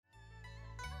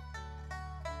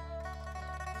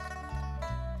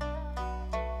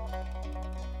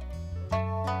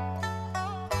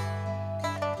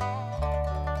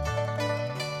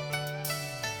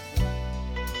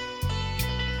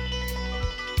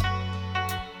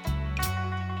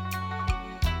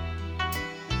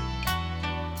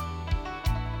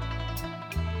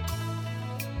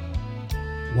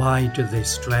Why do they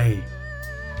stray?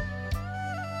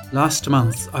 Last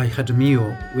month I had a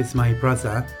meal with my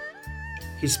brother.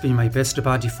 He's been my best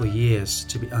buddy for years,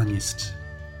 to be honest.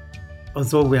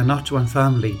 Although we are not one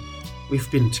family,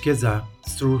 we've been together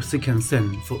through thick and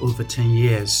thin for over 10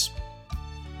 years.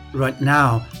 Right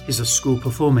now, his school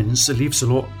performance leaves a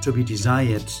lot to be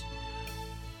desired.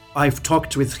 I've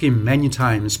talked with him many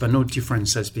times, but no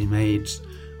difference has been made,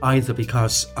 either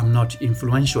because I'm not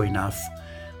influential enough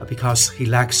or because he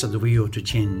lacks the will to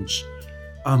change.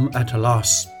 I'm at a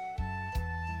loss.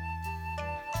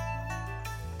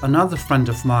 Another friend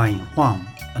of mine, Huang,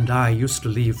 and I used to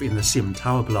live in the same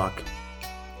tower block.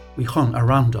 We hung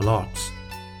around a lot.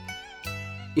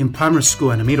 In primary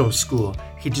school and middle school,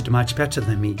 he did much better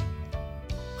than me.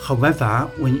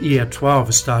 However, when year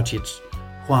 12 started,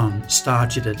 Huang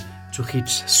started to hate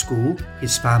school,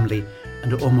 his family,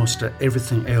 and almost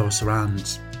everything else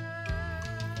around.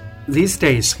 These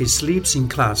days, he sleeps in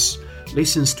class,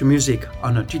 listens to music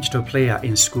on a digital player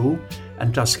in school,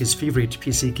 and does his favorite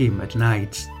PC game at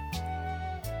night.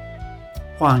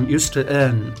 Huang used to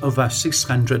earn over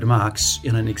 600 marks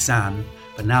in an exam,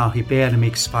 but now he barely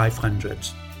makes 500.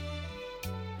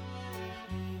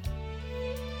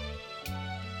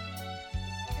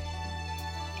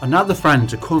 Another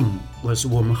friend, Kun, was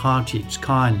warm-hearted,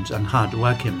 kind, and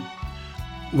hard-working.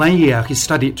 One year, he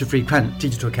started to frequent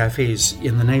digital cafes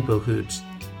in the neighborhood.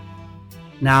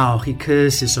 Now he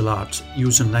curses a lot,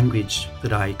 using language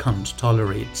that I can't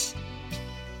tolerate.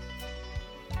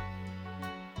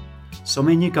 So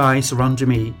many guys around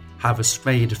me have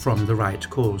strayed from the right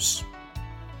course.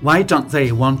 Why don't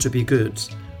they want to be good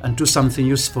and do something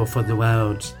useful for the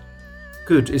world?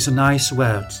 Good is a nice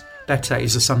word. Better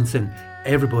is something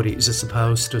everybody is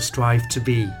supposed to strive to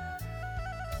be.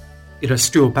 It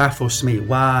still baffles me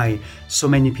why so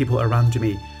many people around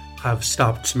me have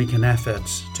stopped making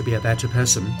efforts to be a better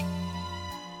person.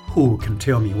 Who can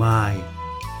tell me why?